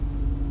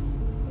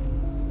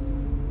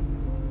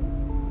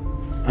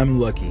I'm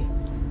lucky.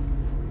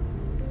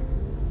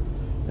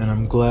 And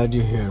I'm glad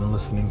you're here and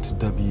listening to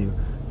wqhj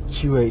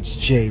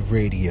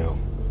radio.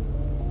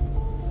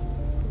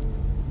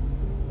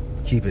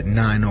 Keep it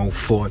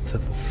 904 to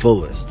the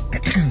fullest.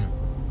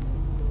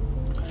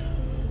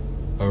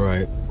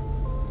 Alright.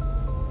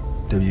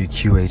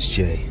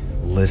 WQHJ.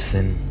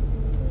 Listen.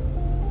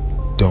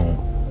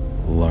 Don't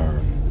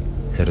learn.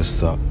 Hit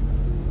us up.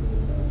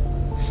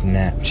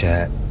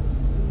 Snapchat.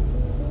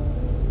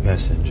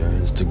 Messenger.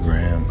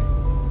 Instagram.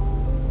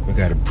 We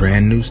got a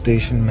brand new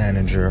station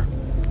manager.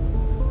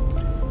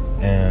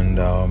 And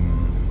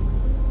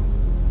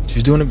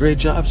she's doing a great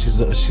job.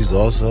 She's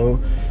also,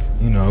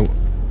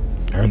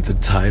 earned the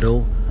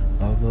title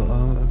of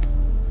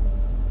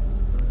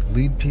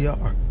lead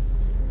PR.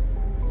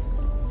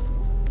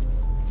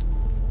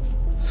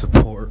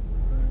 Support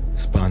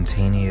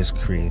spontaneous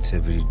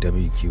creativity.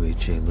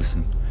 WQHA.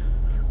 Listen,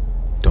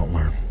 don't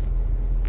learn.